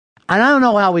and I don't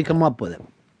know how we come up with it,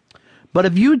 but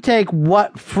if you take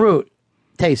what fruit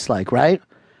tastes like, right?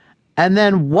 And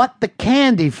then what the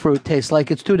candy fruit tastes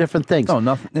like, it's two different things. Oh,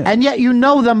 nothing. Yeah. And yet you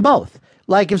know them both.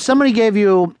 Like if somebody gave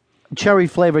you cherry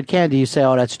flavored candy, you say,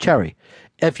 oh, that's cherry.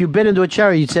 If you bit into a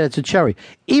cherry, you'd say it's a cherry.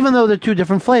 Even though they're two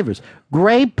different flavors.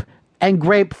 Grape and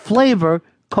grape flavor,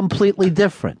 completely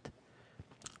different.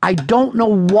 I don't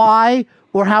know why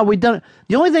or how we done it.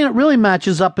 The only thing that really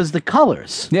matches up is the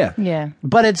colors. Yeah. Yeah.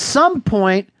 But at some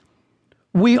point,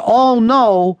 we all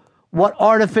know what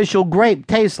artificial grape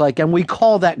tastes like, and we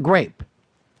call that grape.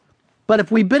 But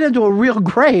if we bit into a real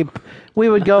grape, we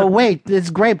would go, wait, this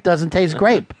grape doesn't taste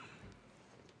grape.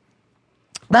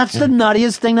 That's the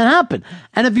nuttiest thing that happened.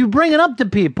 And if you bring it up to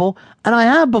people, and I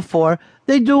have before,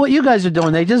 they do what you guys are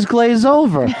doing. They just glaze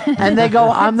over. And they go,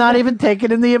 I'm not even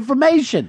taking in the information.